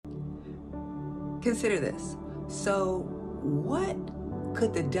Consider this. So, what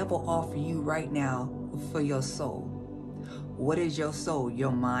could the devil offer you right now for your soul? What is your soul?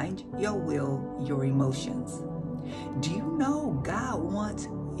 Your mind, your will, your emotions. Do you know God wants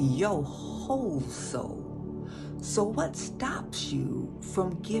your whole soul? So what stops you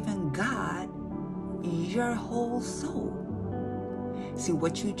from giving God your whole soul? See,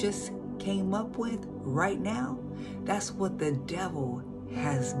 what you just came up with right now, that's what the devil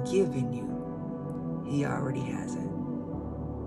has given you. He already has it.